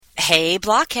Hey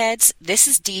Blockheads, this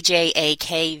is DJ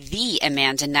AK the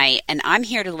Amanda Knight, and I'm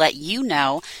here to let you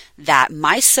know that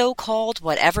my so-called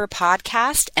whatever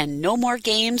podcast and No More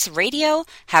Games Radio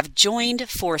have joined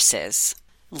forces.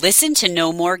 Listen to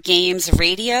No More Games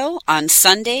Radio on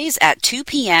Sundays at 2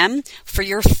 p.m. for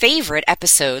your favorite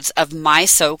episodes of my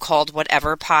so-called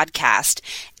whatever podcast,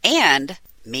 and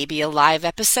maybe a live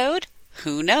episode?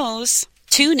 Who knows?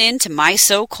 Tune in to my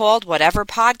so-called whatever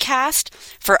podcast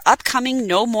for upcoming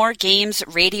No More Games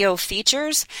radio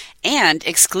features and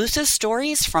exclusive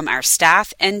stories from our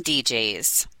staff and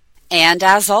DJs. And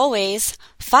as always,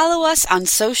 follow us on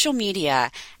social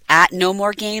media at No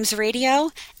More Games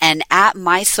Radio and at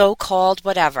my so-called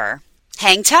whatever.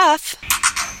 Hang tough!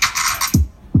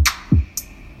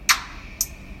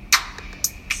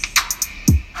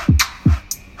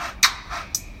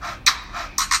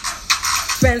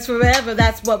 Friends forever,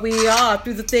 that's what we are.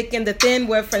 Through the thick and the thin,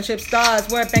 we're friendship stars.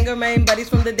 We're banger main buddies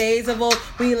from the days of old.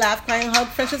 We laugh, cry, and hug,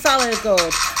 friendship solid as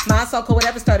gold. My so-called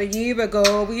whatever started a year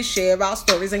ago. We share our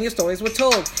stories and your stories were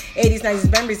told. 80s,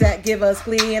 90s memories that give us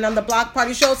glee. And on the block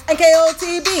party shows and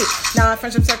KOTB. Now our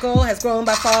friendship circle has grown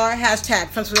by far. Hashtag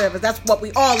friends forever, that's what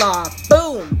we all are.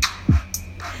 Boom!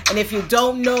 And if you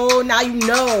don't know, now you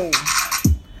know.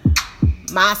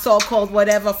 My so-called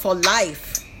whatever for life.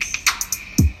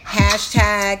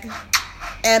 Hashtag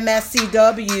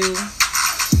MSCW.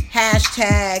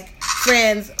 Hashtag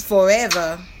friends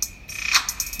forever.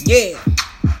 Yeah.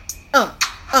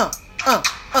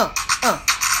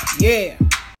 Yeah.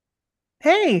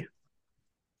 Hey,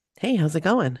 how's it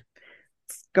going?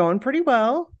 it's going pretty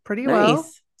well. Pretty well.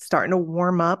 Nice. Starting to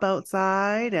warm up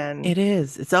outside, and It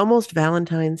is. It's almost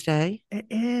Valentine's Day. it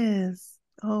is.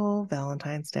 Oh,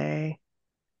 Valentine's Day.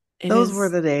 It Those is were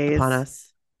the days. upon us.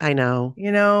 I know.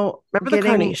 You know, Remember the getting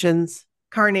carnations?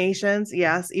 carnations,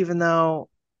 yes, even though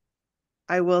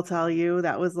I will tell you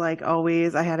that was like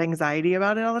always, I had anxiety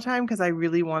about it all the time because I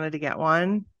really wanted to get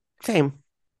one. Same.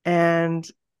 And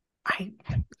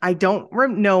I don't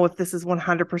know if this is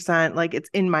 100% like it's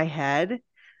in my head,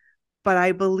 but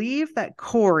I believe that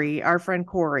Corey, our friend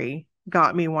Corey,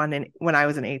 got me one when I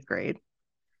was in 8th grade.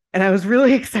 And I was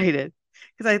really excited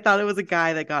because I thought it was a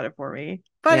guy that got it for me.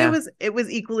 But Yeah. it was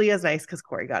equally as nice because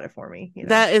Corey got it for me. You know?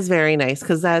 That is very nice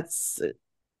because that's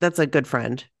a good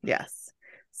friend. Yes.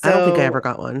 I don't think I So, ever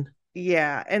got one.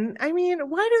 Yeah. And I mean,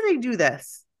 why do they do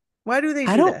this? Why do they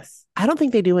I do don't- this? I don't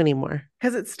think they do anymore.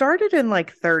 Because it started in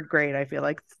like 3rd grade, I feel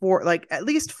like at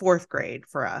least 4th grade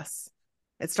for us.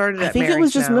 It started I at think Mary it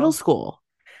was just Snow. middle school.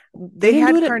 They didn't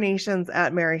had do it at- carnations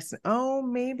at Mary Snow. Oh,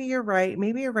 maybe you're right.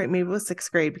 Maybe it was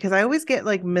 6th grade because I always get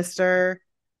like Mr.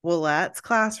 Willette's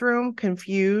classroom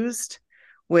confused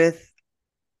with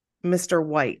Mr.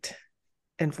 White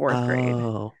in 4th grade.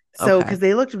 Oh, So okay. because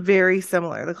they looked very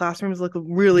similar. The classrooms look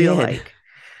really They did. alike.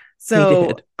 So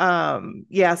did.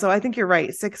 yeah, so I think you're right.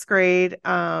 6th grade.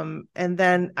 And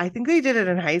then I think they did it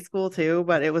in high school too,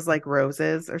 but it was like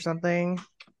roses or something.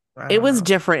 I It don't was know.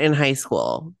 different in high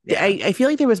school. Yeah. I feel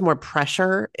like there was more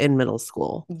pressure in middle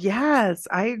school. Yes,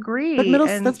 I agree. But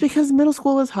and that's because middle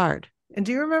school was hard. And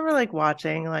do you remember like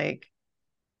watching like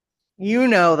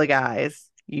the guys,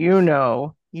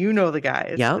 the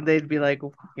guys. Yep. And they'd be like,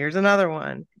 here's another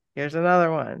one. Here's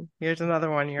another one. Here's another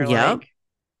one. You're Yep.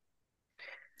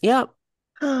 Yep.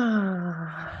 like,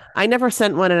 I never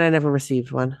sent one and I never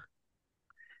received one.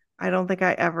 I don't think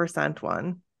I ever sent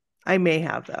one. I may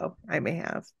have though.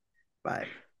 But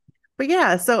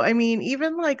yeah, so I mean,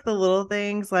 even like the little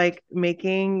things like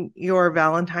making your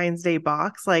Valentine's Day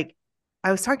box, like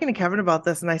I was talking to Kevin about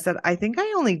this and I said, I think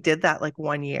I only did that like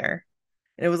one year.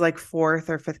 And it was like 4th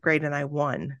or 5th grade and I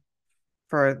won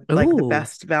for like the Ooh.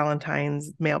 best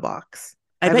Valentine's mailbox.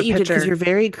 I have a bet you did because picture. you're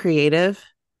very creative.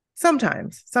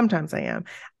 Sometimes I am.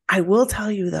 I will tell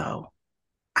you though,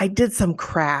 I did some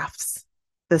crafts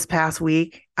this past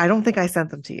week. I don't think I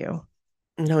sent them to you.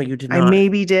 No, you did I not.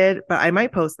 maybe did, but I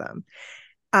might post them.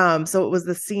 So it was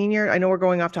the senior, I know we're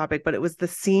going off topic, but it was the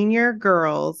senior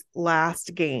girls'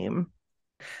 last game.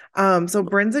 So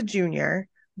Bryn's a junior,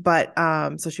 but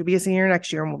so she'll be a senior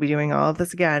next year and we'll be doing all of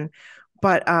this again.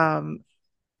 But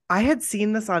I had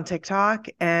seen this on TikTok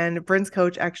and Bryn's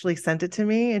coach actually sent it to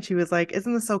me and she was like,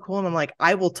 isn't this so cool? And I'm like,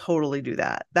 I will totally do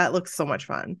that. That looks so much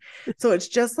fun. So it's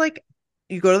just like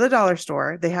you go to the dollar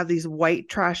store, they have these white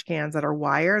trash cans that are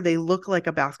wire. They look like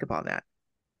a basketball net.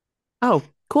 Oh,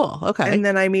 cool. Okay. And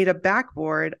then I made a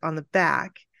backboard on the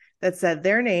back that said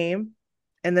their name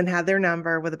and then had their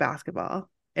number with a basketball.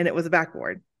 And it was a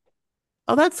backboard.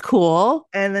 Oh, that's cool.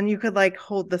 And then you could like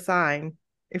hold the sign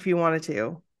if you wanted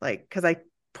to. Like, because I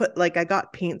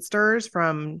got paint stirrers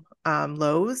from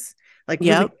Lowe's, like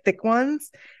really Yep. thick ones.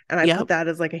 And I Yep. put that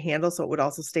as like a handle so it would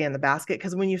also stay in the basket.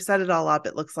 Because when you set it all up,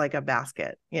 it looks like a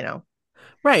basket,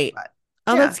 Right. But,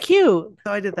 Oh, yeah. that's cute.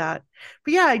 So I did that.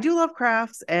 But yeah, I do love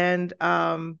crafts. And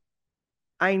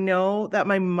I know that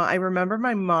I remember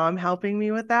my mom helping me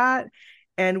with that.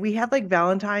 And we had like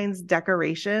Valentine's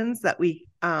decorations that we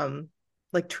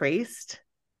like traced,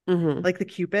 Hmm. like the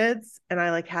cupids, and I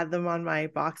like had them on my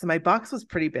box, and my box was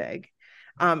pretty big.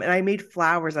 And I made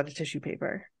flowers out of tissue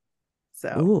paper. So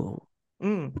Ooh.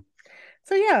 mm.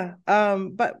 So yeah.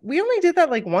 But we only did that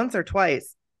like once or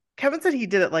twice. Kevin said he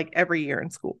did it like every year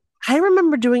in school. I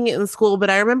remember doing it in school,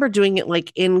 but I remember doing it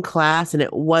like in class and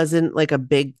it wasn't like a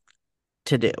big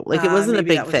to do. Like it wasn't a Maybe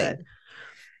big that was thing. it.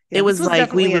 It Yeah, this was was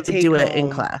like we definitely a would take do it in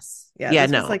home. class. Yeah, Yeah,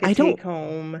 this was no. like a take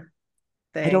home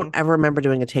I don't thing. ever remember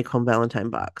doing a take home Valentine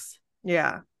box.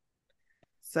 Yeah.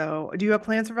 So, do you have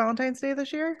plans for Valentine's Day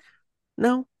this year?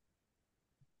 No,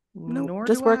 Nor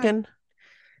just do I. working.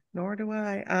 Nor do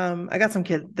I. I got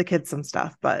the kids some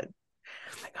stuff, but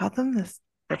I got them this.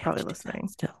 They're I have probably to do that listening,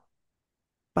 still.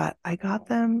 but I got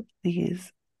them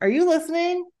these. Are you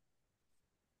listening?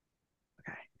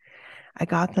 Okay. I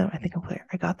got them. I think I'm clear.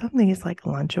 I got them these like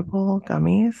Lunchable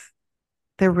gummies.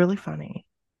 They're really funny.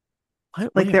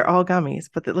 What? Like Where? they're all gummies,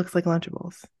 but it looks like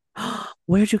Lunchables.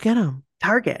 Where'd you get them?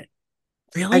 Target.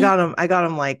 Really? I got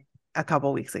them like a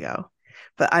couple weeks ago,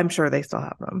 but I'm sure they still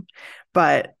have them.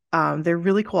 But they're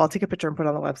really cool. I'll take a picture and put it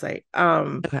on the website.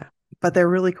 Okay. But they're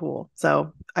really cool.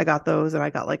 So I got those, and I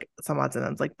got like some odds and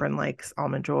ends, like Bryn likes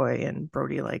Almond Joy and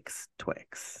Brody likes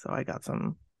Twix. So I got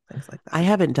some things like that. I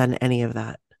haven't done any of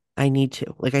that. I need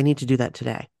to. Like, I need to do that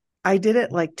today. I did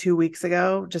it like 2 weeks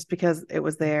ago just because it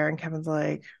was there, and Kevin's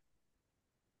like,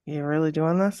 "You really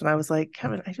doing this?" And I was like,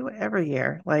 "Kevin, I do it every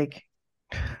year." Like,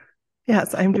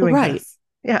 yes, I'm doing right. this.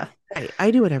 Yeah.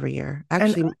 I do it every year.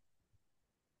 Actually, And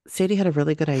Sadie had a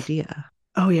really good idea.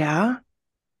 oh yeah.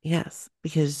 Yes,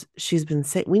 because she's been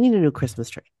saying we need a new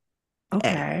Christmas tree. A.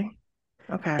 Okay.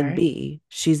 And Okay. B,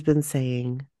 she's been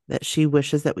saying that she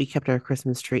wishes that we kept our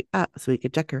Christmas tree up so we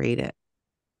could decorate it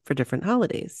for different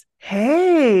holidays.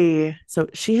 Hey. So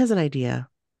she has an idea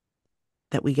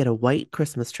that we get a white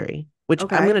Christmas tree, which I'm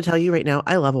Okay. going to tell you right now,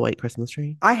 I love a white Christmas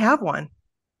tree. I have one.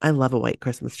 I love a white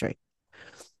Christmas tree.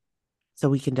 So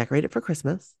we can decorate it for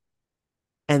Christmas.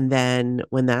 And then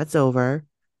when that's over,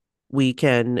 we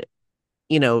can,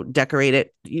 decorate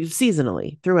it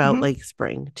seasonally throughout Mhm. like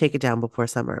spring, take it down before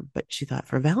summer. But she thought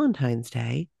for Valentine's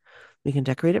Day, we can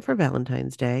decorate it for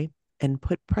Valentine's Day and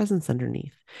put presents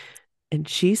underneath. And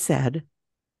she said,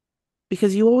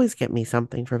 because you always get me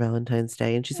something for Valentine's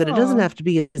Day. And she said, it doesn't Aw. have to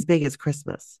be as big as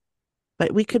Christmas,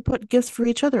 but we could put gifts for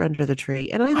each other under the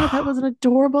tree. And I thought that was an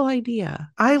adorable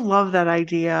idea. I love that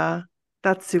idea.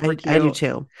 That's super cute. I do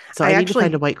too. So I need to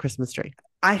find a white Christmas tree.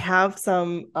 I have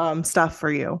some stuff for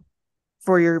you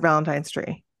for your Valentine's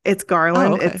tree. It's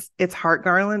garland. Oh, okay. It's heart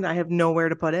garland. I have nowhere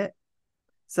to put it.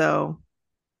 So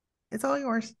it's all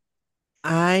yours.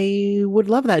 I would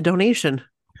love that donation.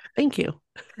 Thank you.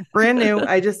 Brand new.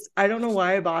 I don't know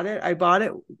why I bought it. I bought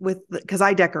it because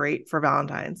I decorate for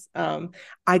Valentine's.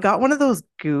 I got one of those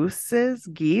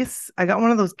geese. I got one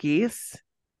of those geese.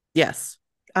 Yes.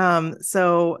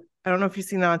 So I don't know if you've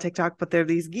seen that on TikTok, but they're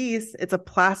these geese. It's a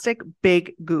plastic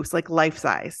big goose, like life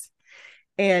size.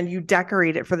 And you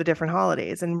decorate it for the different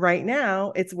holidays. And right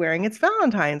now it's wearing its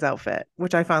Valentine's outfit,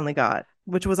 which I finally got,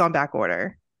 which was on back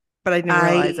order, but I didn't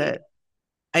realize it.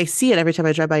 I see it every time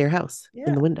I drive by your house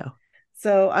in the window.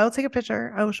 So I will take a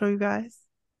picture. I will show you guys.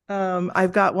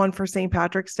 I've got one for St.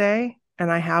 Patrick's Day, and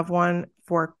I have one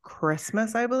for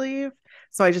Christmas, I believe.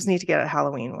 So I just need to get a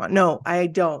Halloween one. No, I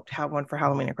don't have one for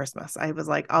Halloween or Christmas. I was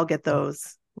like, I'll get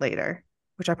those later,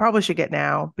 which I probably should get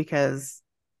now because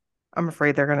I'm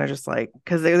afraid they're gonna just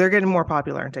because they're getting more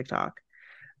popular on TikTok.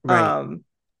 Right.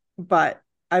 But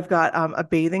I've got a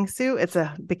bathing suit. It's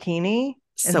a bikini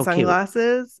and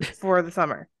sunglasses for the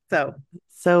summer.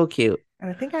 So cute. And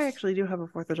I think I actually do have a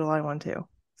 4th of July one too.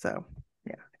 So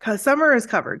yeah, because summer is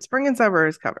covered. Spring and summer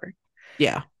is covered.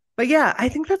 Yeah. But yeah, I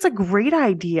think that's a great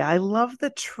idea. I love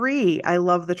the tree. I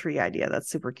love the tree idea. That's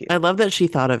super cute. I love that she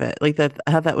thought of it. Like that.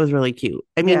 I thought that was really cute.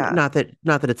 I mean, not that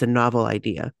it's a novel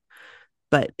idea,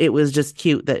 but it was just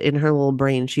cute that in her little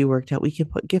brain she worked out we can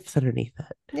put gifts underneath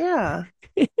it. Yeah.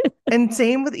 And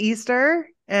same with Easter.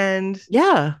 And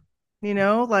yeah, you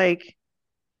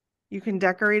can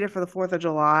decorate it for the 4th of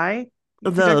July.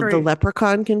 The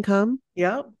leprechaun can come.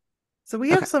 Yep. So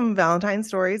we have some Valentine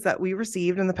stories that we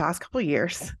received in the past couple of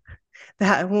years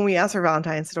that when we asked for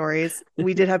Valentine stories,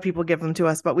 we did have people give them to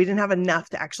us, but we didn't have enough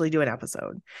to actually do an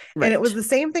episode. Right. And it was the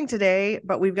same thing today,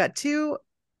 but we've got two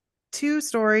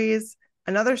stories.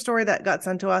 Another story that got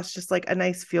sent to us, just like a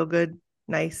nice feel good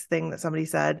nice thing that somebody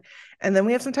said. And then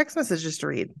we have some text messages to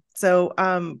read. So,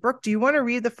 Brooke, do you want to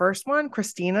read the first one,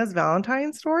 Christina's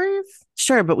Valentine stories?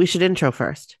 Sure, but we should intro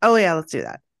first. Oh, yeah, let's do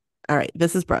that. All right.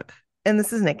 This is Brooke. And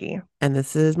this is Nikki. And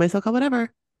this is My So-Called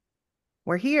Whatever.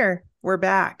 We're here. We're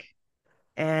back.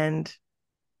 And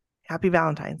happy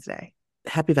Valentine's Day.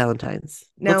 Happy Valentine's.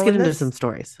 Now, let's get into some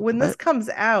stories. When this comes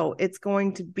out, it's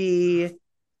going to be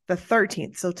the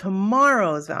 13th. So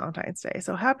tomorrow is Valentine's Day.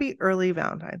 So happy early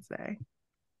Valentine's Day.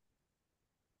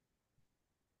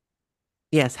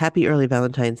 Yes, happy early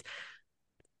Valentine's.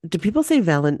 Do people say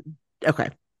Okay,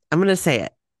 I'm going to say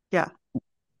it. Yeah.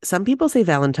 Some people say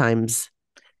Valentine's.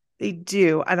 They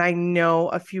do. And I know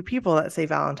a few people that say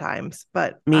Valentine's,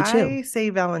 but Me too. I say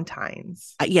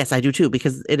Valentine's. Yes, I do too,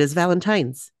 because it is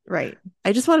Valentine's. Right.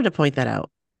 I just wanted to point that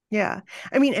out. Yeah.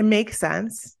 I mean, it makes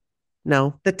sense.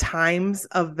 No. The times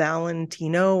of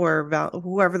Valentino or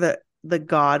whoever the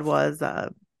god was.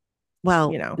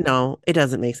 Well, no, it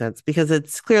doesn't make sense because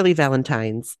it's clearly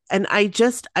Valentine's. And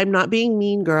I'm not being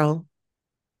mean, girl.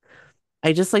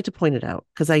 I just like to point it out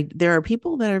because there are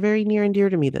people that are very near and dear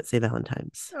to me that say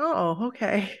Valentine's. Oh,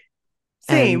 okay.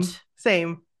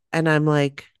 Same. And I'm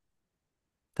like,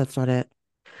 that's not it.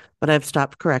 But I've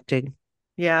stopped correcting.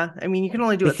 Yeah. I mean, you can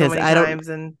only do it so many times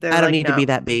and I don't need to be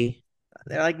that bee.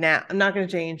 They're like, nah, I'm not going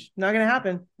to change. Not going to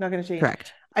happen. Not going to change.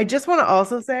 Correct. I just want to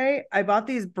also say I bought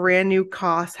these brand new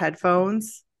Koss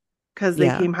headphones because they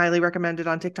came highly recommended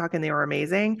on TikTok and they were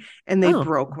amazing. And they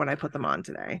broke when I put them on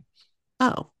today.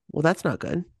 Oh, well, that's not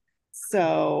good.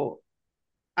 So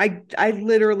I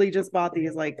literally just bought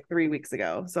these like 3 weeks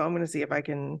ago. So I'm going to see if I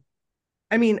can.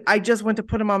 I mean, I just went to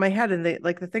put them on my head and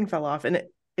the thing fell off and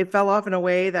it fell off in a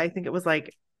way that I think it was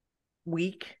like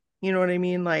weak. You know what I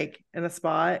mean? Like in a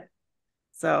spot.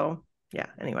 So yeah,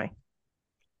 anyway.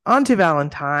 On to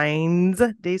Valentine's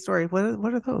Day story. What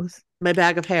are those? My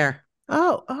bag of hair.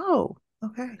 Oh,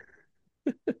 okay.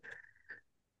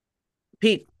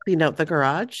 Pete cleaned out the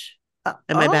garage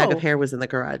and my bag of hair was in the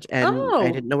garage and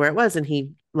I didn't know where it was and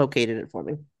he located it for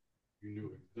me. You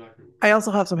knew exactly. I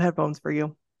also have some headphones for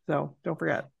you. So don't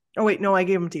forget. Oh, wait, no, I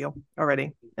gave them to you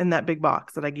already in that big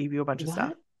box that I gave you a bunch of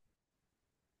stuff.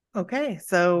 Okay,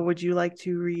 so would you like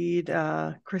to read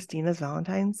Christina's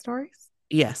Valentine stories?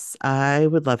 Yes, I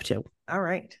would love to. All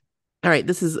right.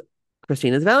 This is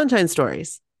Christina's Valentine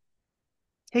stories.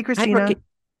 Hey, Christina. Hi,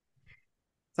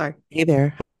 sorry. Hey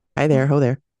there. Hi there. Ho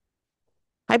there.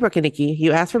 Hi, Brooke and Nikki.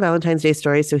 You asked for Valentine's Day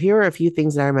stories, so here are a few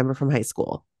things that I remember from high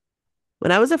school.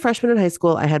 When I was a freshman in high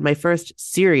school, I had my first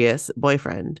serious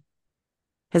boyfriend.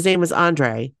 His name was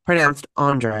Andre, pronounced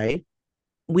Andre.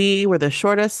 We were the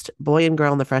shortest boy and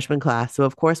girl in the freshman class, so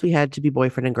of course we had to be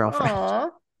boyfriend and girlfriend. Aww.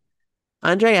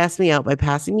 Andre asked me out by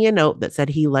passing me a note that said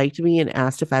he liked me and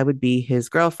asked if I would be his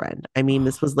girlfriend. I mean,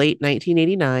 this was late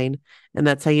 1989, and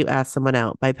that's how you ask someone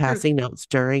out, by passing notes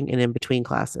during and in between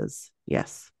classes.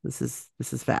 Yes, this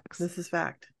is facts. This is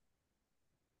fact.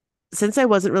 Since I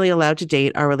wasn't really allowed to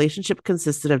date, our relationship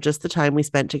consisted of just the time we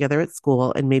spent together at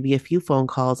school and maybe a few phone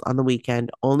calls on the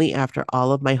weekend, only after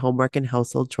all of my homework and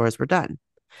household chores were done.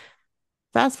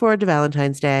 Fast forward to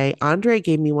Valentine's Day, Andre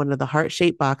gave me one of the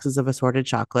heart-shaped boxes of assorted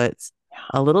chocolates,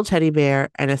 a little teddy bear,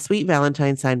 and a sweet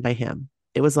Valentine signed by him.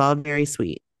 It was all very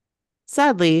sweet.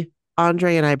 Sadly,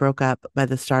 Andre and I broke up by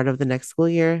the start of the next school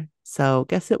year, so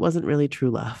guess it wasn't really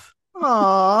true love.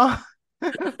 Aww.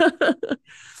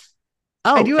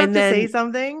 I do have to say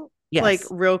something, like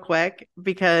real quick,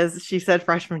 because she said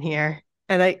freshman year,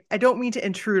 and I don't mean to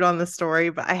intrude on the story,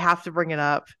 but I have to bring it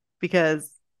up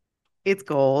because it's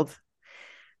gold.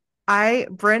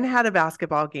 Bryn had a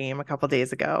basketball game a couple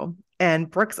days ago, and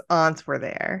Brooke's aunts were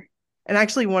there, and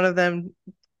actually one of them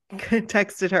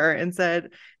texted her and said,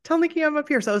 "Tell Nikki I'm up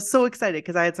here." So I was so excited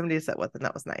because I had somebody to sit with, and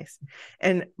that was nice.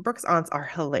 And Brooke's aunts are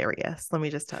hilarious, let me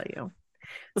just tell you.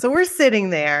 So we're sitting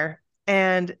there,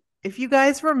 and if you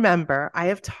guys remember, I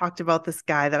have talked about this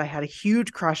guy that I had a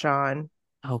huge crush on.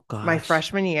 Oh gosh. My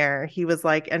freshman year. He was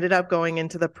ended up going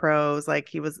into the pros,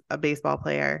 he was a baseball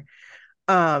player.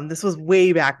 This was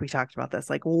way back. We talked about this,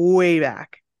 way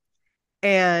back.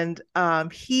 And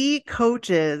he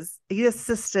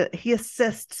assists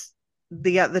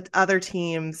the other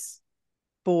team's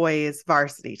boys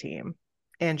varsity team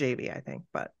and JV, I think.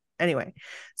 But anyway,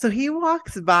 so he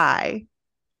walks by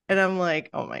and I'm like,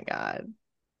 oh my God.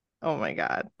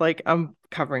 I'm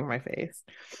covering my face.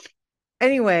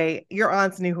 Anyway, your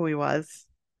aunts knew who he was.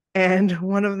 And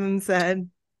one of them said,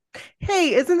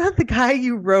 "Hey, isn't that the guy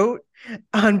you wrote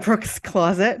on Brooke's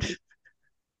closet?"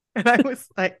 And I was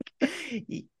like,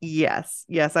 yes,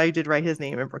 I did write his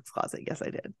name in Brooke's closet. Yes,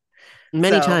 I did.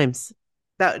 Many times.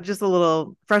 that just a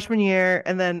little freshman year.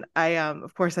 And then I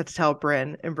of course had to tell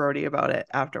Bryn and Brody about it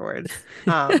afterwards.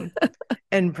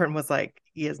 And Bryn was like,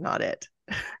 he is not it.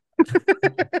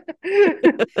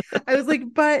 I was like,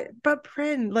 but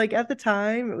Bryn, like at the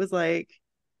time, it was like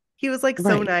he was like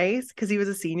so Right. nice because he was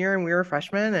a senior and we were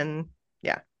freshmen. And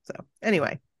yeah. So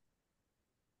anyway.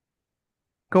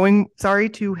 Sorry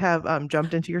to have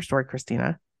jumped into your story,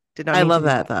 Christina. Did not I mean to love do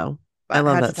that though. I but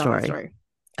love had to that tell that story.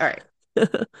 All right.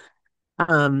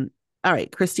 All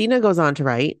right. Christina goes on to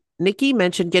write, Nikki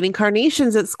mentioned getting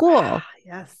carnations at school.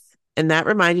 Yes. And that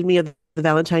reminded me of the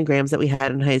Valentine grams that we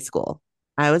had in high school.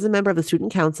 I was a member of the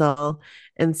student council,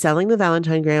 and selling the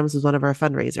Valentine grams was one of our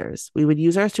fundraisers. We would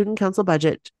use our student council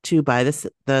budget to buy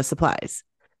the supplies.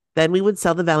 Then we would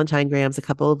sell the Valentine grams a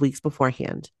couple of weeks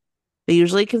beforehand. They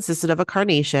usually consisted of a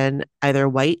carnation, either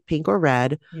white, pink, or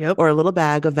red, Yep. or a little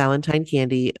bag of Valentine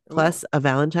candy, plus a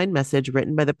Valentine message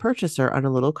written by the purchaser on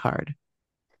a little card.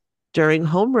 During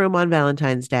homeroom on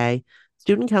Valentine's Day,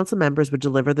 student council members would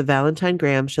deliver the Valentine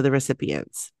grams to the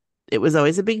recipients. It was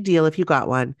always a big deal if you got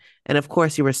one, and of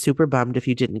course, you were super bummed if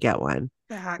you didn't get one.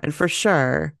 And for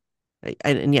sure,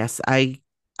 and yes, I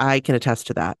can attest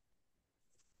to that.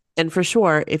 And for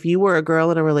sure, if you were a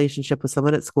girl in a relationship with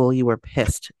someone at school, you were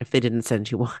pissed if they didn't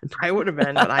send you one. I would have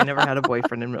been, but I never had a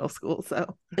boyfriend in middle school,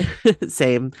 so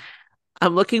Same.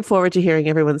 I'm looking forward to hearing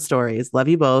everyone's stories. Love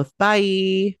you both.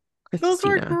 Bye. those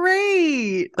were Christina.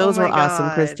 great. Those Oh were my awesome,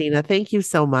 God. Christina. Thank you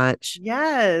so much.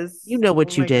 Yes. You know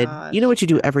what Oh you my did. gosh. You know what you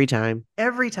do every time.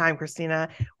 Every time, Christina.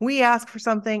 We ask for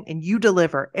something and you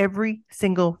deliver every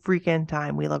single freaking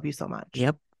time. We love you so much.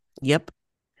 Yep. Yep.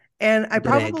 And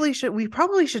we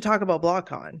probably should talk about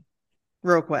BlogCon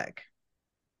real quick.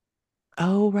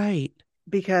 Oh, right.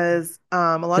 Because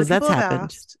a lot of That's people have happened.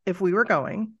 asked if we were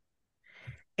going.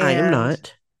 I am And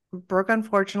not. Brooke,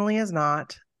 unfortunately, is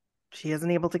not. She isn't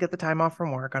able to get the time off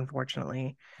from work,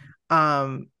 unfortunately.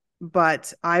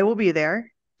 But I will be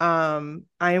there. I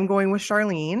am going with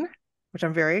Charlene, which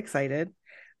I'm very excited.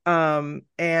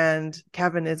 And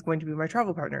Kevin is going to be my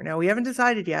travel partner. Now we haven't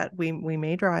decided yet. We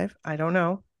may drive. I don't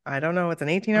know. It's an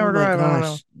 18-hour Oh my drive.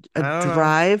 gosh. I don't know.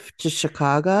 Drive to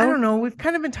Chicago? I don't know. We've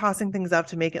kind of been tossing things up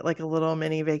to make it like a little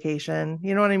mini vacation.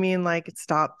 You know what I mean? Like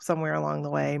stop somewhere along the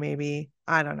way, maybe.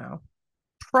 I don't know.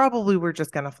 Probably we're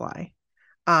just gonna fly.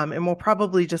 And we'll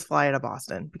probably just fly out of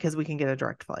Boston because we can get a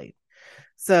direct flight.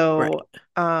 So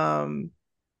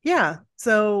yeah.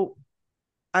 So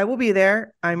I will be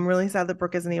there. I'm really sad that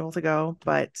Brooke isn't able to go,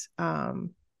 but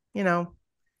you know,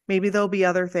 maybe there'll be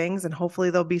other things and hopefully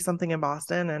there'll be something in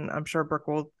Boston. And I'm sure Brooke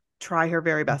will try her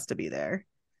very best to be there.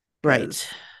 Right.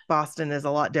 Boston is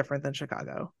a lot different than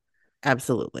Chicago.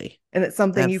 Absolutely. And it's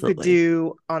something you could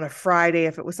do on a Friday.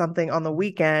 If it was something on the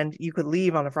weekend, you could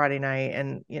leave on a Friday night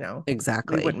and,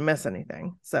 exactly. we wouldn't miss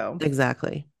anything. So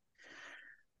exactly.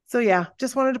 So yeah,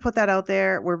 just wanted to put that out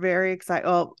there. We're very excited.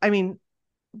 Well, I mean,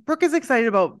 Brooke is excited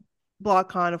about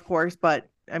BlogCon, of course, but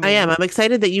I am. I'm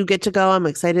excited that you get to go. I'm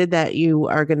excited that you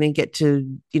are going to get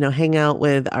to, hang out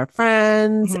with our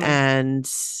friends. Mhm. And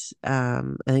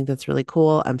I think that's really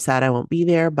cool. I'm sad I won't be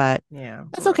there, but yeah,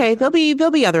 that's okay. There'll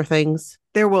be other things.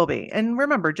 There will be. And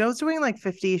remember, Joe's doing like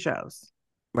 50 shows.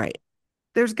 Right.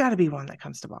 There's got to be one that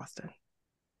comes to Boston.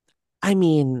 I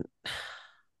mean,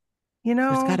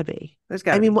 there's got to be. There's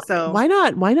got to be. So why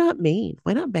not Maine?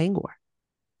 Why not Bangor?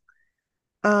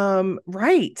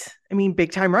 Right. I mean,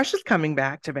 Big Time Rush is coming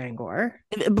back to Bangor.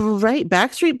 Right.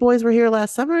 Backstreet Boys were here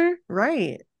last summer.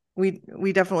 Right. We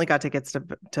definitely got tickets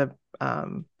to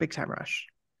Big Time Rush.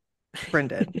 Bryn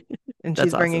did. And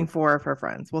she's bringing 4 of her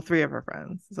friends. Well, 3 of her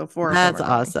friends. So 4 That's of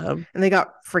them are awesome. coming. And they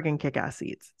got freaking kick-ass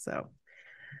seats. So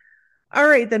all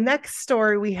right, the next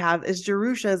story we have is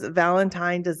Jerusha's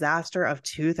Valentine disaster of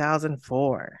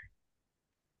 2004.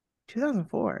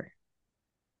 2004.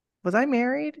 Was I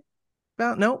married?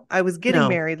 Well, no, I was getting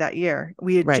married that year.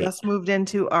 We had just moved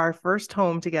into our first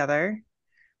home together,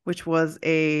 which was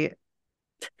I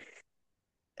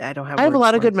have a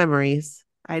lot of good memories.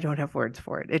 I don't have words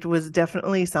for it. It was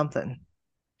definitely something.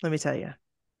 Let me tell you.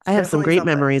 I have some great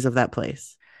memories of that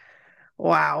place.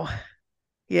 Wow.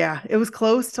 Yeah, it was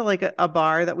close to like a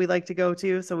bar that we like to go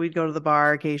to. So we'd go to the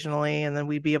bar occasionally and then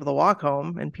we'd be able to walk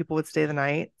home and people would stay the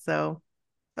night. So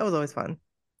that was always fun.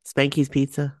 Spanky's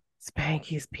Pizza.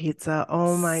 Spanky's Pizza.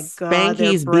 Oh my God.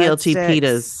 Spanky's BLT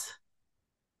Pitas.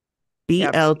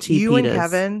 BLT You Pitas. and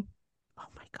Kevin. Oh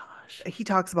my gosh. He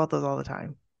talks about those all the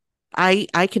time.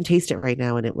 I can taste it right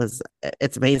now and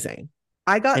it's amazing.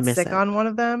 I got sick on one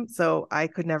of them, so I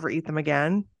could never eat them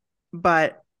again.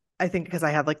 But I think because I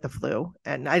had like the flu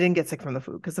and I didn't get sick from the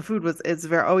food because the food it's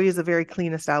always a very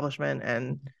clean establishment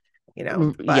and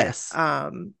but, yes.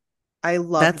 I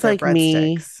loved That's their like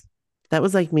me. breadsticks. That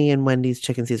was like me and Wendy's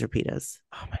chicken Caesar pitas.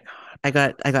 Oh my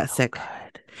God. I got So sick.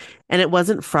 good. And it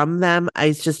wasn't from them.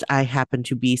 I happened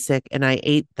to be sick and I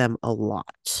ate them a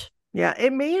lot. Yeah,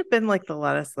 it may have been like the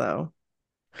lettuce though.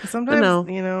 Because No, sometimes,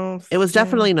 no. It was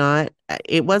definitely not.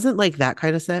 It wasn't like that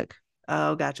kind of sick.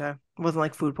 Oh, gotcha. It wasn't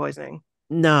like food poisoning.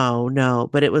 No, no,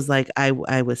 but it was like I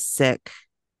was sick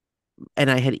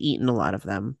and I had eaten a lot of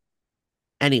them.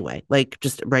 Anyway, like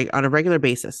just on a regular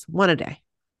basis, one a day.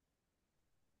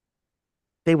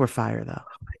 They were fire though.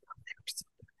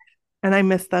 And I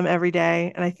miss them every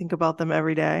day. And I think about them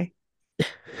every day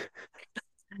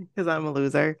because I'm a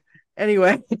loser.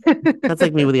 Anyway. That's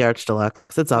like me with the Arch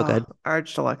Deluxe. It's all good.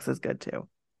 Arch Deluxe is good too.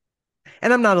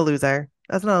 And I'm not a loser.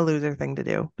 That's not a loser thing to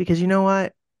do because you know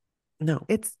what? No,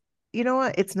 You know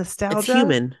what? It's nostalgia. it's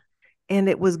human. And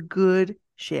it was good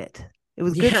shit. It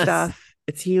was good Yes, stuff.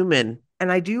 it's human.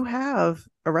 And I do have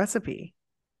a recipe.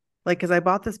 Like, because I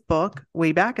bought this book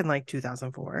way back in like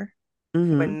 2004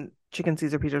 Mhm. when chicken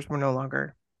Caesar pitas were no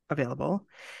longer available.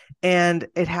 And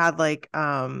it had like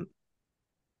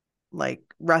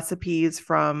recipes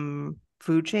from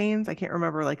food chains. I can't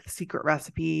remember like the secret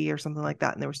recipe or something like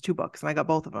that. And there was 2 books and I got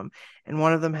both of them. And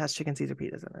one of them has chicken Caesar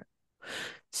pitas in it.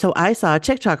 So I saw a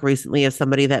TikTok recently of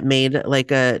somebody that made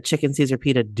like a chicken Caesar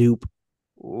pita dupe.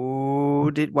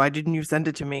 Oh, why didn't you send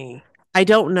it to me? I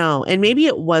don't know. And maybe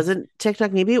it wasn't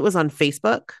TikTok, maybe it was on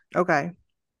Facebook, Okay.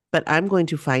 but I'm going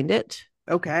to find it.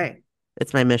 Okay.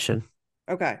 It's my mission.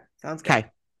 Okay. Sounds good. Okay.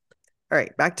 All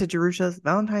right. Back to Jerusha's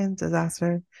Valentine's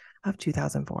disaster of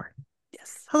 2004.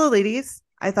 Yes. Hello, ladies.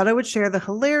 I thought I would share the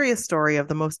hilarious story of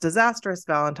the most disastrous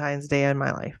Valentine's Day in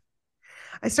my life.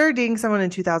 I started dating someone in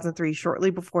 2003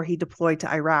 shortly before he deployed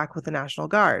to Iraq with the National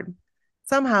Guard.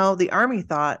 Somehow, the Army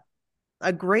thought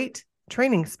a great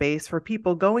training space for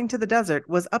people going to the desert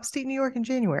was upstate New York in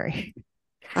January.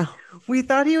 Oh. We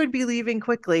thought he would be leaving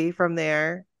quickly from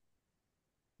there,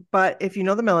 but if you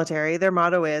know the military, their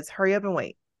motto is hurry up and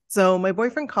wait. So my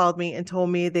boyfriend called me and told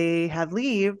me they had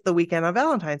leave the weekend on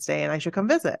Valentine's Day and I should come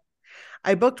visit.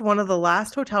 I booked one of the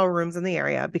last hotel rooms in the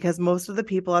area because most of the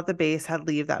people at the base had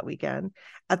leave that weekend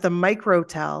at the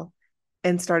Microtel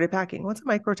and started packing. What's a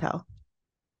Microtel?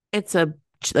 It's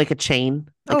like a chain,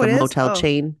 like Oh, a it is? motel Oh.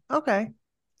 chain. Okay.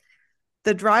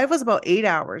 The drive was about 8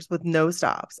 hours with no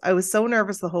stops. I was so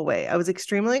nervous the whole way. I was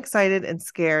extremely excited and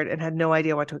scared and had no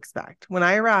idea what to expect. When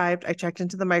I arrived, I checked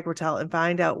into the Microtel and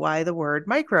found out why the word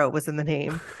micro was in the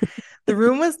name. The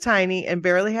room was tiny and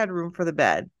barely had room for the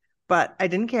bed, but I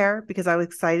didn't care because I was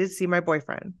excited to see my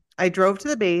boyfriend. I drove to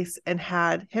the base and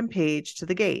had him paged to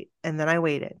the gate, and then I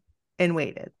waited and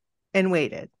waited and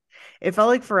waited. It felt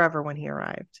like forever when he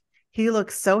arrived. He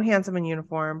looked so handsome in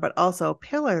uniform, but also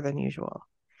paler than usual.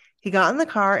 He got in the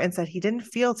car and said he didn't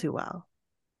feel too well.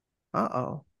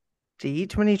 Uh-oh. Did he eat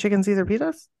too many chicken Caesar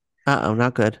pitas? Uh-oh,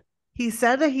 not good. He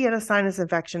said that he had a sinus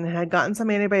infection and had gotten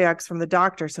some antibiotics from the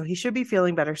doctor, so he should be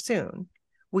feeling better soon.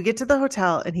 We get to the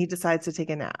hotel and he decides to take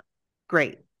a nap.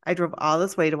 Great. I drove all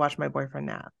this way to watch my boyfriend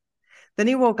nap. Then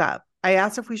he woke up. I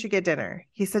asked if we should get dinner.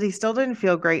 He said he still didn't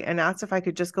feel great and asked if I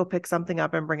could just go pick something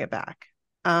up and bring it back.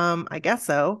 I guess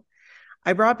so.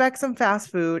 I brought back some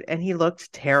fast food and he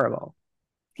looked terrible.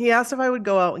 He asked if I would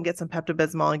go out and get some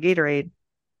Pepto-Bismol and Gatorade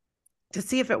to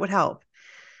see if it would help.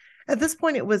 At this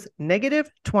point, it was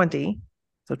 -20,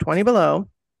 so 20 below,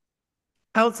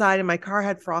 outside, and my car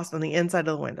had frost on the inside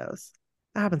of the windows.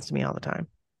 That happens to me all the time.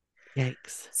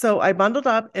 Yikes. So I bundled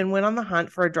up and went on the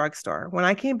hunt for a drugstore. When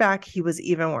I came back, he was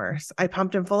even worse. I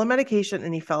pumped him full of medication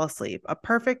and he fell asleep. A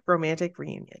perfect romantic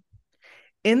reunion.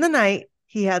 In the night,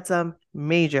 he had some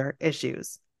major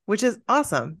issues, which is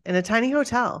awesome, in a tiny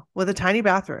hotel with a tiny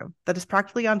bathroom that is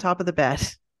practically on top of the bed.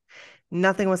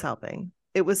 Nothing was helping.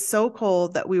 It was so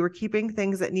cold that we were keeping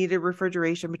things that needed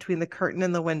refrigeration between the curtain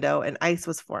and the window, and ice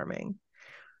was forming.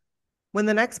 When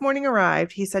the next morning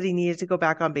arrived, he said he needed to go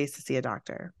back on base to see a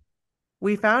doctor.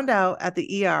 We found out at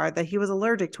the ER that he was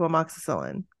allergic to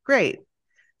amoxicillin. Great.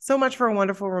 So much for a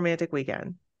wonderful romantic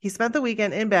weekend. He spent the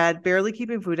weekend in bed, barely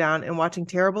keeping food down and watching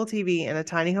terrible TV in a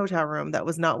tiny hotel room that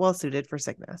was not well suited for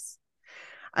sickness.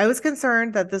 I was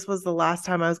concerned that this was the last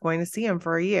time I was going to see him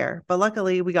for a year, but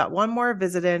luckily we got one more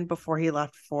visit in before he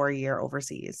left for a year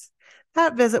overseas.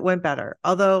 That visit went better,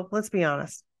 although, let's be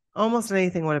honest, almost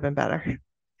anything would have been better.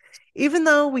 Even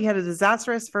though we had a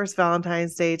disastrous first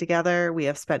Valentine's Day together, we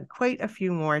have spent quite a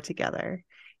few more together.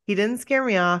 He didn't scare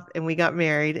me off, and we got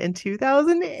married in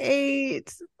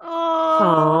 2008.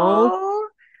 Oh,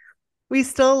 we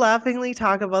still laughingly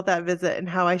talk about that visit and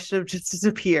how I should have just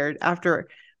disappeared after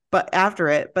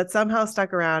it, but somehow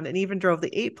stuck around and even drove the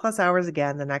 8+ hours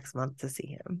again the next month to see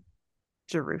him.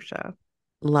 Jerusha.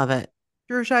 Love it.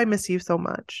 Jerusha, I miss you so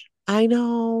much. I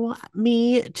know.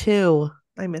 Me too.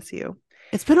 I miss you.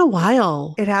 It's been a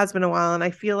while. It has been a while, and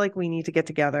I feel like we need to get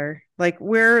together. Like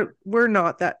we're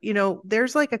not that,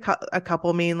 there's like a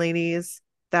couple main ladies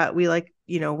that we like,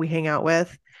 we hang out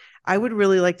with. I would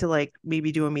really like to like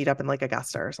maybe do a meetup in like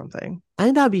Augusta or something. I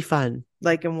think that'd be fun.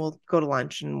 Like, and we'll go to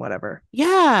lunch and whatever.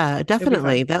 Yeah,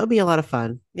 definitely. That would be a lot of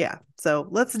fun. Yeah. So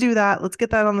let's do that. Let's get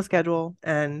that on the schedule.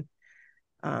 And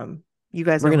you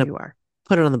guys know who you are.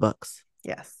 Put it on the books.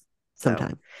 Yes.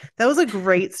 Sometime. So, that was a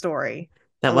great story.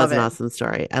 That was an awesome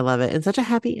story. I love it. And such a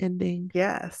happy ending.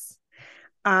 Yes.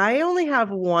 I only have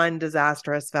one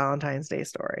disastrous Valentine's Day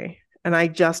story, and I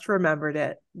just remembered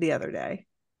it the other day.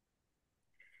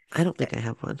 I don't think I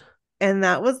have one. And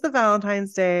that was the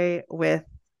Valentine's Day with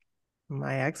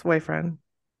my ex-boyfriend,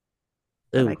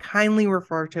 that I kindly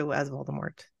refer to as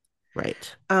Voldemort.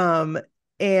 Right.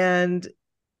 And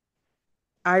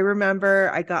I remember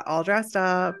I got all dressed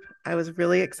up. I was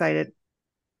really excited.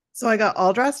 So I got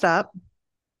all dressed up,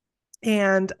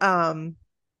 and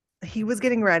he was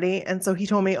getting ready. And so he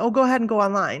told me, oh, go ahead and go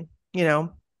online,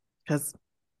 because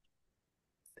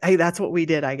that's what we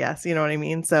did, I guess. You know what I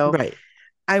mean? So right.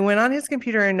 I went on his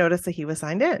computer and noticed that he was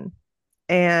signed in,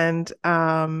 and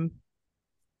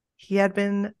he had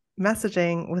been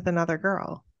messaging with another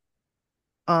girl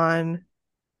on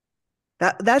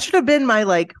that should have been my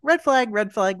like red flag,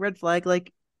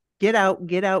 like get out,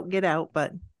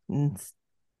 but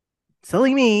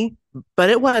silly me. But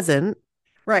it wasn't.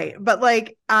 Right. But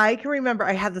like I can remember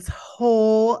I had this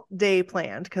whole day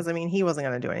planned because I mean he wasn't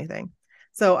going to do anything.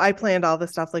 So I planned all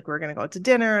this stuff, like we we're going to go out to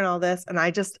dinner and all this, and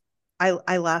I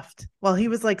left while he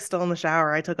was like still in the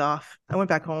shower. I took off. I went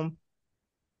back home.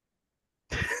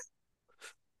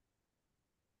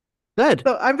 Good.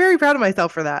 So I'm very proud of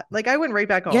myself for that. Like I went right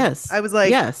back home. Yes. I was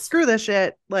like, screw this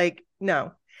shit. Like,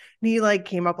 no. And he like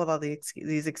came up with all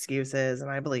these excuses,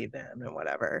 and I believed him and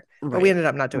whatever. Right. But we ended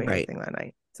up not doing anything that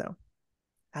night. So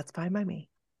that's fine by me.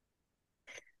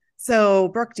 So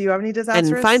Brooke, do you have any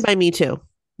disasters? And fine by me too.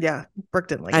 Yeah. Brooke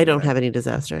didn't like I don't have any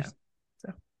disasters.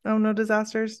 Yeah. So, no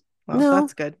disasters? Well, no.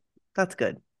 That's good. That's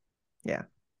good. Yeah.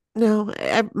 No,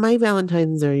 my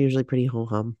Valentines are usually pretty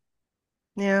ho-hum.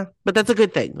 Yeah. But that's a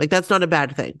good thing. Like, that's not a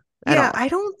bad thing. Yeah,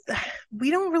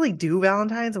 we don't really do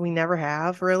Valentine's, and we never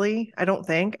have really. I don't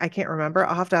think. I can't remember.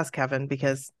 I'll have to ask Kevin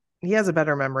because he has a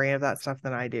better memory of that stuff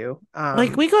than I do.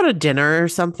 Like we go to dinner or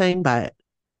something, but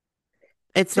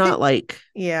it's not like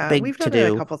big we've done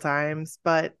it a couple times,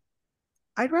 but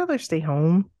I'd rather stay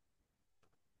home.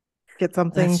 Get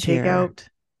something takeout.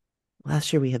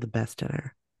 Last year we had the best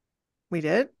dinner. We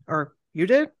did? Or you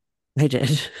did? I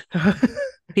did.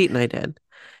 Pete and I did.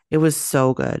 It was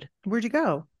so good. Where'd you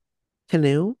go?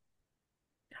 Canoe.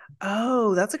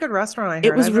 Oh, that's a good restaurant. I heard.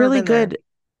 It was really good,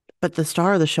 but the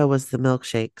star of the show was the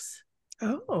milkshakes.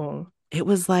 Oh, it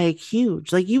was like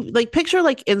huge. Like you like picture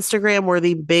like Instagram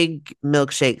worthy big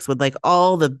milkshakes with like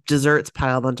all the desserts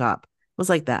piled on top. It was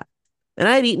like that, and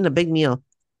I had eaten a big meal.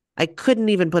 I couldn't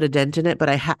even put a dent in it, but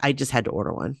I just had to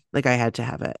order one. Like I had to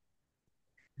have it.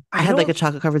 I had like a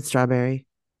chocolate covered strawberry.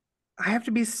 I have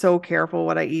to be so careful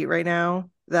what I eat right now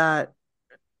that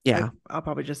I'll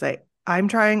probably just say I'm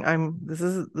trying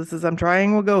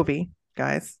Wegovy,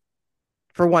 guys,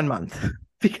 for 1 month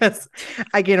because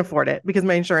I can't afford it because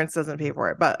my insurance doesn't pay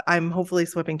for it. But I'm hopefully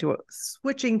switching to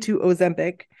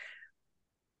Ozempic.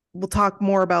 We'll talk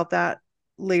more about that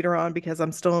later on because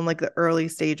I'm still in like the early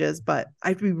stages, but I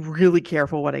have to be really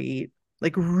careful what I eat,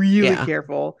 like really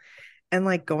careful. And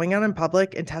like going out in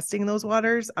public and testing those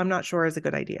waters, I'm not sure is a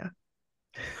good idea.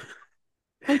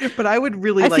 But I would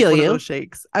really like one of those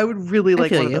shakes. I would really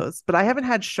like one of those. But I haven't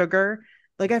had sugar.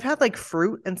 Like I've had like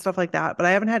fruit and stuff like that, but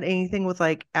I haven't had anything with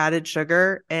like added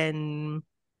sugar and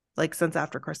like since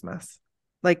after Christmas.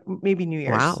 Like maybe New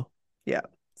Year's. Wow. Yeah.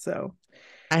 So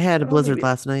I had a blizzard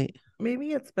last night.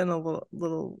 Maybe it's been a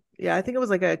little yeah, I think it was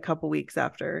like a couple weeks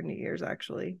after New Year's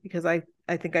actually, because I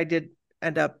think I did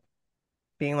end up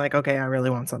being like, okay, I really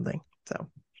want something. So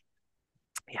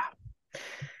yeah.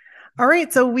 All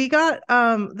right. So we got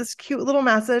this cute little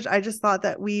message. I just thought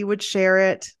that we would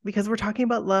share it because we're talking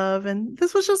about love and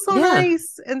this was just so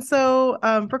nice. And so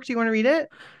Brooke, do you want to read it?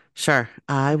 Sure.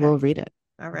 I will read it.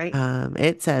 All right.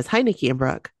 It says, "Hi, Nikki and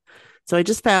Brooke. So I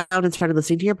just found and started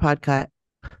listening to your podcast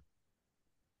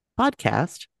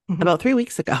about 3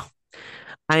 weeks ago.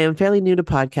 I am fairly new to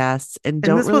podcasts and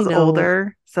don't really know."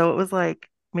 Older, so it was like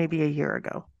maybe a year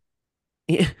ago.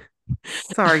 Yeah.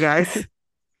 Sorry, guys.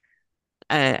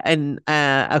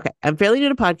 Okay, I'm fairly new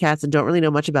to podcasts and don't really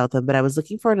know much about them, but I was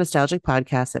looking for a nostalgic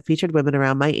podcast that featured women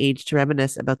around my age to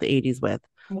reminisce about the 80s with,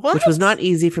 which was not What?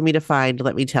 easy for me to find,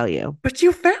 let me tell you. But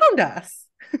you found us.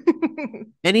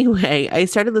 Anyway, I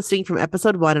started listening from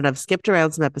episode 1 and I've skipped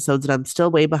around some episodes and I'm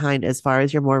still way behind as far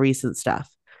as your more recent stuff.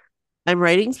 I'm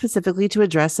writing specifically to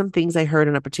address some things I heard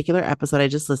in a particular episode I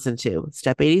just listened to,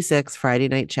 Step 86, Friday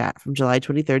Night Chat from July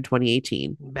 23rd,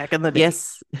 2018. Back in the day.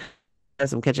 Yes,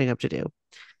 as I'm catching up to do.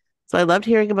 So I loved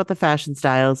hearing about the fashion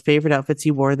styles, favorite outfits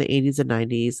you wore in the 80s and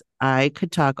 90s. I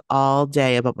could talk all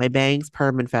day about my bangs,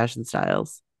 perm, and fashion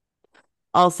styles.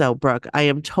 Also, Brooke, I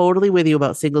am totally with you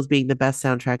about Singles being the best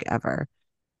soundtrack ever.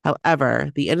 However,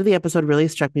 the end of the episode really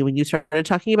struck me when you started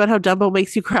talking about how Dumbo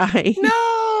makes you cry.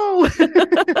 No.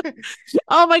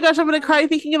 Oh my gosh, I'm going to cry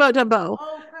thinking about Dumbo.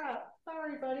 Oh crap.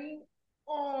 Sorry, buddy.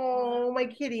 Oh, my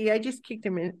kitty. I just kicked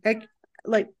him in. Did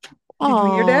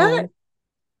you hear that?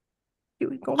 Did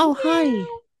we go Oh, meow? hi.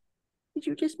 Did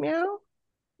you just meow?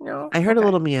 No. I heard a Okay.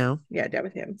 little meow. Yeah, that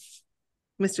was him.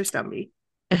 Mr. Stumby.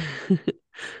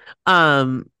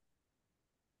 um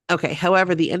Okay,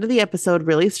 however, the end of the episode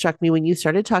really struck me when you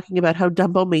started talking about how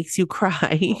Dumbo makes you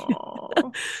cry.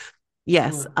 Aw.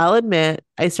 Yes, I'll admit,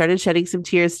 I started shedding some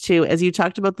tears too as you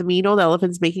talked about the mean old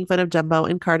elephants making fun of Dumbo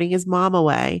and carting his mom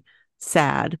away.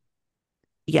 Sad.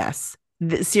 Yes.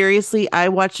 Seriously, I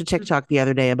watched a TikTok the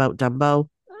other day about Dumbo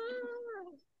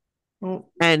Oh,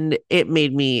 and it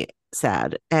made me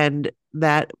sad. And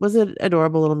that was an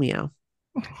adorable little meow.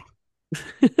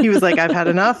 he was like, I've had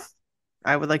enough.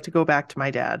 I would like to go back to my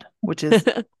dad, which is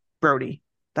Brody.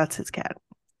 That's his cat.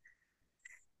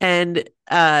 And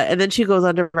then she goes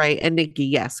on to write, and Nikki,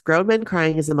 yes, grown men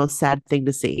crying is the most sad thing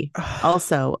to see.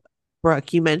 Also,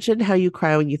 Brooke, you mentioned how you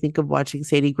cry when you think of watching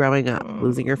Sadie growing up,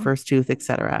 losing her first tooth,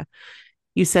 etc.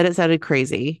 You said it sounded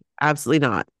crazy. Absolutely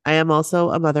not. I am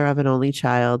also a mother of an only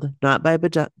child, not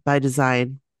by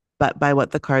design, but by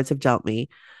what the cards have dealt me.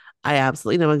 I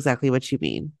absolutely know exactly what you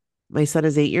mean. My son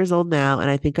is 8 years old now, and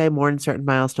I think I mourn certain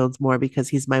milestones more because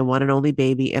he's my one and only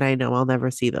baby, and I know I'll never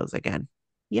see those again.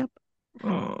 Yep.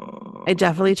 I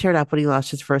definitely teared up when he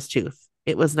lost his first tooth.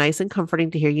 It was nice and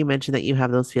comforting to hear you mention that you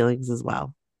have those feelings as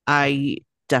well. I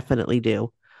definitely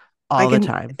do all the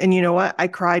time. And you know what? I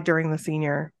cried during the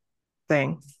senior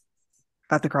thing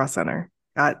at the Cross Center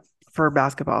for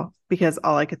basketball because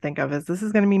all I could think of is this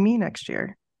is going to be me next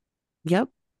year. Yep.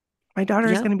 My daughter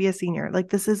is going to be a senior. Like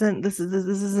this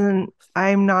isn't,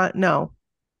 I'm not, no.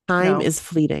 Time is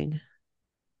fleeting.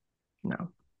 No.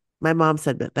 My mom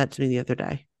said that to me the other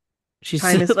day.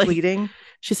 Time is fleeting.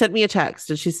 She sent me a text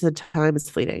and she said, time is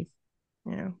fleeting.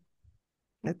 Yeah.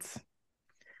 It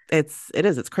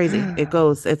is. It's crazy.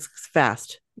 It's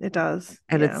fast. It does.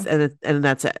 And and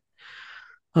that's it.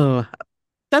 Oh,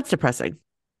 that's depressing.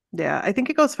 Yeah. I think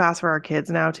it goes fast for our kids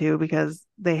now too, because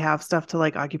they have stuff to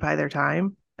like occupy their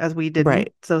time as we didn't.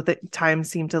 Right. So the time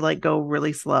seemed to like go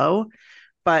really slow.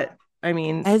 But I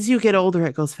mean, as you get older,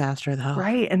 it goes faster though.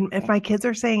 Right. And if my kids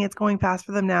are saying it's going fast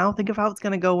for them now, think of how it's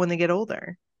going to go when they get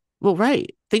older. Well,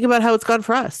 right. Think about how it's gone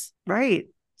for us. Right.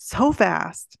 So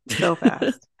fast. So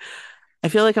fast. I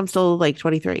feel like I'm still like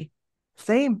 23.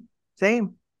 Same.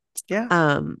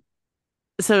 Yeah.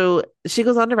 So she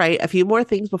goes on to write a few more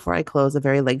things before I close a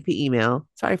very lengthy email.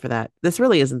 Sorry for that. This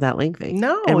really isn't that lengthy.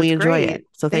 No, and we it's enjoy great. it.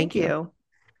 So thank you.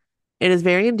 It is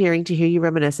very endearing to hear you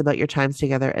reminisce about your times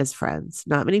together as friends.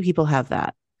 Not many people have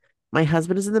that. My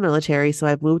husband is in the military, so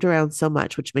I've moved around so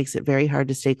much, which makes it very hard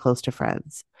to stay close to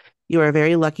friends. You are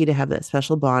very lucky to have that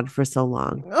special bond for so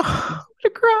long. Oh, I'm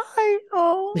gonna cry.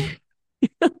 Oh.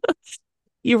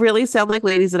 You really sound like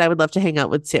ladies that I would love to hang out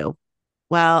with too.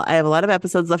 Well, I have a lot of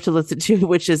episodes left to listen to,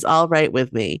 which is all right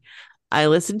with me. I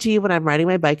listen to you when I'm riding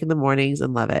my bike in the mornings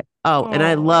and love it. Oh, and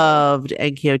I loved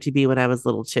NKOTB when I was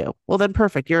little too. Well, then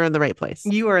perfect. You're in the right place.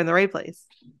 You are in the right place.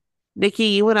 Nikki,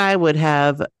 you and I would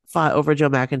have fought over Joe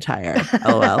McIntyre.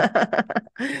 LOL.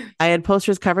 I had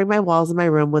posters covering my walls in my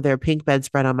room with their pink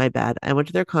bedspread on my bed. I went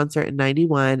to their concert in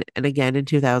 91 and again in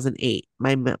 2008.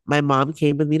 My mom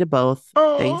came with me to both.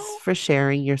 Oh. Thanks for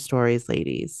sharing your stories,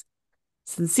 ladies.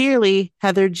 Sincerely,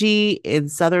 Heather G. in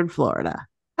Southern Florida.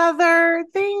 Heather,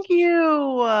 thank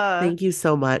you. Thank you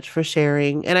so much for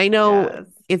sharing. And I know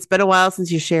it's been a while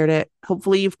since you shared it.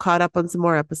 Hopefully you've caught up on some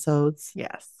more episodes.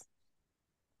 Yes.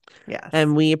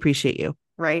 And we appreciate you.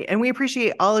 Right. And we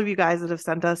appreciate all of you guys that have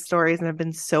sent us stories and have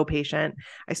been so patient.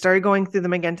 I started going through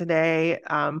them again today,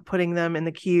 putting them in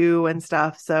the queue and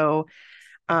stuff. So,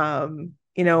 we'll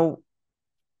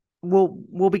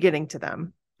be getting to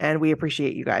them. And we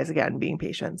appreciate you guys again being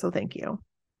patient. So thank you.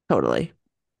 Totally.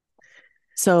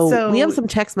 So we have some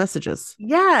text messages.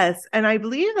 Yes. And I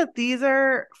believe that these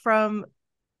are from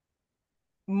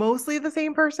mostly the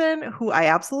same person who I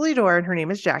absolutely adore, and her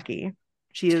name is Jackie.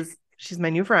 She's my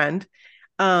new friend.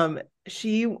 I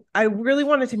really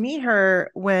wanted to meet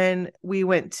her when we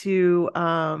went to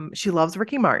she loves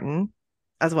Ricky Martin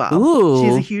as well.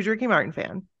 She's a Ooh. huge Ricky Martin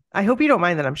fan. I hope you don't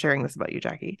mind that I'm sharing this about you,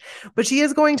 Jackie. But she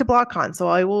is going to BlockCon, so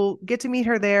I will get to meet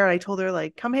her there. I told her,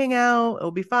 like, come hang out,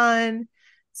 it'll be fun.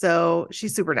 So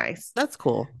she's super nice. That's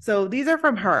cool. So these are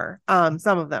from her.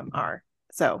 Some of them are.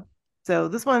 So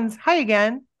this one's hi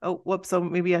again. Oh, whoops. So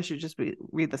maybe I should just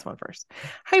read this one first.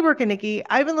 Hi, Brooke and Nikki.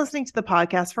 I've been listening to the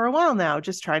podcast for a while now,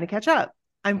 just trying to catch up.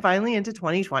 I'm finally into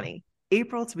 2020,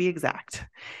 April to be exact.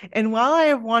 And while I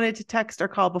have wanted to text or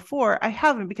call before, I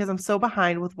haven't because I'm so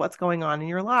behind with what's going on in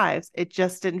your lives. It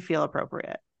just didn't feel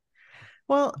appropriate.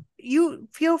 Well, you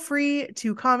feel free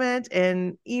to comment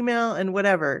and email and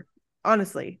whatever.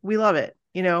 Honestly, we love it.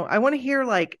 I want to hear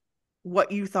like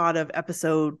what you thought of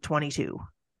episode 22.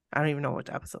 I don't even know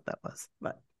which episode that was,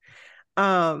 but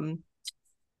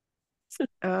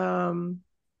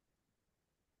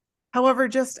however,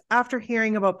 just after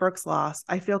hearing about Brooke's loss,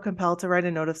 I feel compelled to write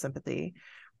a note of sympathy.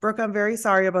 Brooke, I'm very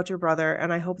sorry about your brother,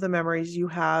 and I hope the memories you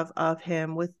have of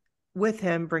him with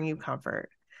him bring you comfort.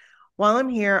 While I'm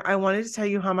here, I wanted to tell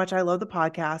you how much I love the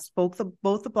podcast, both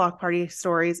the Block Party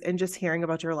stories and just hearing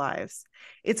about your lives.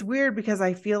 It's weird because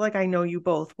I feel like I know you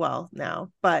both well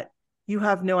now, but you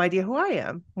have no idea who I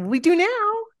am. We do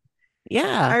now.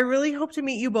 Yeah. I really hope to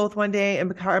meet you both one day and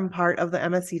become part of the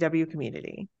MSCW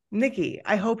community. Nikki,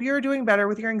 I hope you're doing better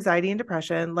with your anxiety and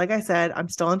depression. Like I said, I'm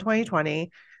still in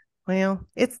 2020. Well,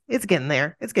 it's getting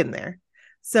there. It's getting there.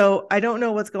 So I don't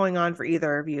know what's going on for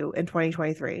either of you in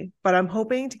 2023, but I'm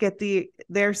hoping to get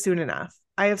there soon enough.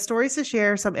 I have stories to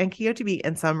share, some NKOTB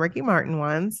and some Ricky Martin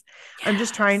ones. Yes. I'm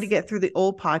just trying to get through the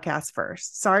old podcast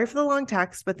first. Sorry for the long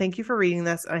text, but thank you for reading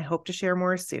this, and I hope to share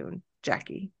more soon.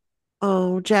 Jackie.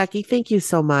 Oh, Jackie, thank you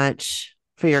so much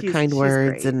for your kind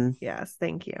words. Great. And yes,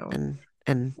 thank you.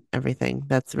 And everything.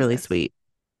 That's really sweet.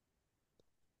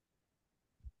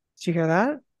 Did you hear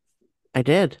that? I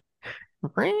did.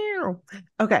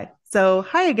 Okay, so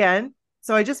hi again.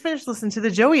 So I just finished listening to the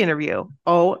Joey interview.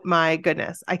 Oh my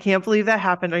goodness. I can't believe that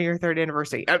happened on your 3rd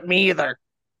anniversary. Me either.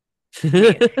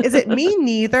 Is it me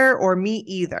neither or me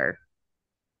either?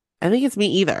 I think it's me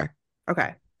either.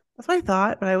 Okay. That's what I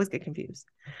thought, but I always get confused.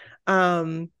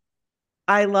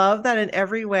 I love that in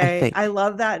every way. I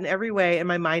love that in every way, and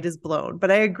my mind is blown.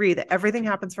 But I agree that everything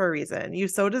happens for a reason. You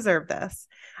so deserve this.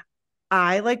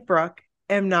 I, like Brooke,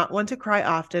 am not one to cry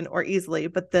often or easily,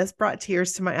 but this brought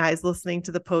tears to my eyes listening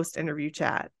to the post-interview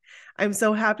chat. I'm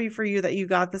so happy for you that you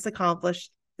got this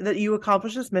accomplished, that you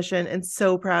accomplished this mission, and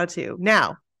so proud too.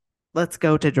 Now, let's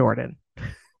go to Jordan.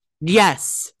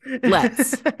 Yes,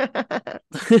 let's.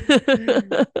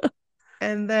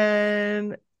 And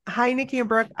then, hi, Nikki and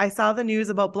Brooke. I saw the news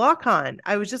about BlockCon.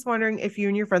 I was just wondering if you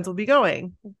and your friends will be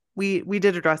going. We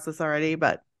did address this already,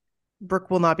 but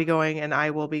Brooke will not be going and I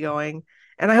will be going.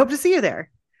 And I hope to see you there.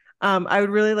 I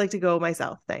would really like to go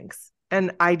myself. Thanks.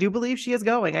 And I do believe she is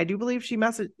going. I do believe she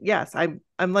messaged. Yes, I'm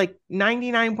like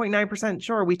 99.9%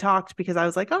 sure we talked because I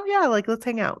was like, oh yeah, like let's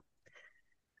hang out.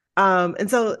 And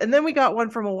then we got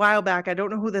one from a while back. I don't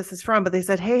know who this is from, but they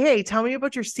said, hey, tell me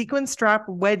about your sequin strap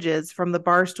wedges from the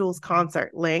Barstools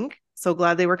concert. Link. So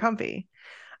glad they were comfy.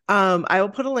 I will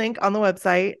put a link on the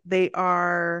website. They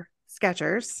are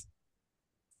Skechers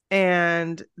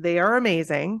and they are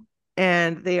amazing.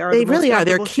 And they really are.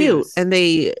 They're cute shoes. And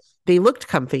they looked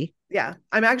comfy. Yeah.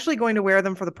 I'm actually going to wear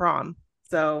them for the prom.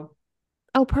 So.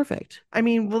 Oh, perfect. I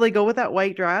mean, will they go with that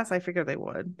white dress? I figured they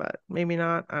would, but maybe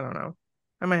not. I don't know.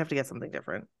 I might have to get something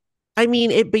different. I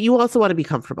mean, but you also want to be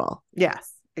comfortable.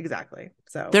 Yes, exactly.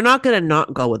 So they're not going to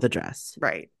not go with the dress.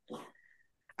 Right.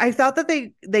 I thought that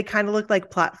they kind of looked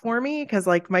like platformy because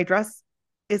like my dress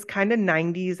is kind of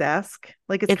 90s-esque.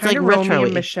 Like it's kind of like Romy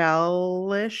and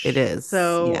Michelle-ish. It is.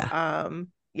 So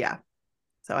yeah.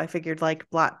 So I figured like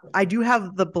black. I do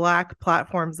have the black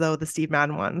platforms though, the Steve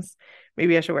Madden ones.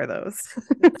 Maybe I should wear those.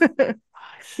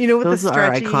 With those the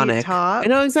stretchy iconic top. I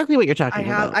know exactly what you're talking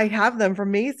about. I have them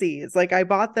from Macy's. Like I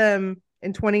bought them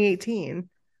in 2018.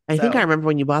 I think I remember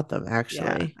when you bought them, actually.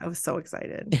 Yeah, I was so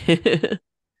excited.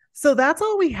 So that's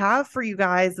all we have for you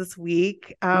guys this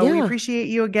week. We appreciate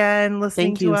you again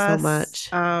listening to us. Thank you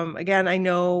so much. Again, I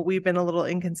know we've been a little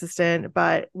inconsistent,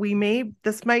 but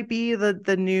this might be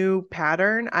the new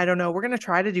pattern. I don't know. We're going to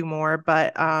try to do more,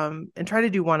 but and try to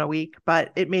do one a week,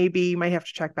 but might have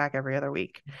to check back every other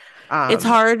week. It's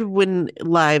hard when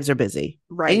lives are busy.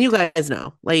 Right. And you guys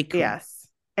know, like, yes.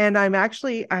 And I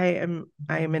am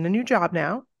in a new job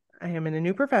now. I am in a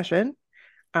new profession.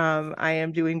 I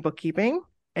am doing bookkeeping.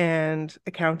 and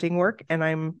accounting work, and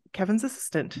I'm Kevin's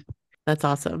assistant. That's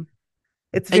awesome.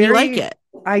 It's And you very, like it.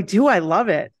 I do. I love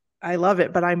it. I love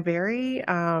it, but I'm very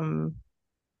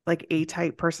like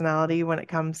A-type personality when it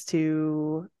comes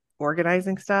to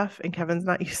organizing stuff, and Kevin's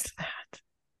not used to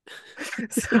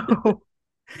that. So,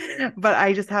 but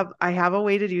I have a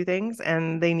way to do things,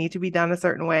 and they need to be done a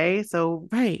certain way. So,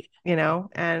 Right. you know,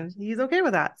 and he's okay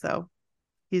with that. So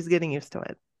he's getting used to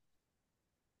it.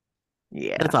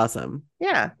 Yeah. That's awesome.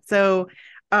 Yeah. So,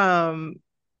 um,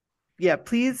 yeah,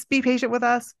 please be patient with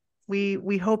us.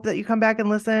 We hope that you come back and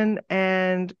listen,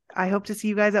 and I hope to see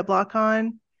you guys at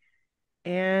BlockCon.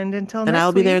 And until And next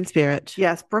I'll be there in week, spirit.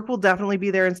 yes, Brooke will definitely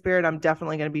be there in spirit. I'm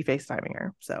definitely going to be FaceTiming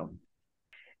her. So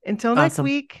until next Awesome.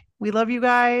 week, we love you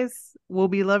guys. We'll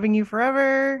be loving you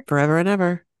forever. Forever and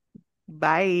ever.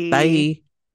 Bye. Bye.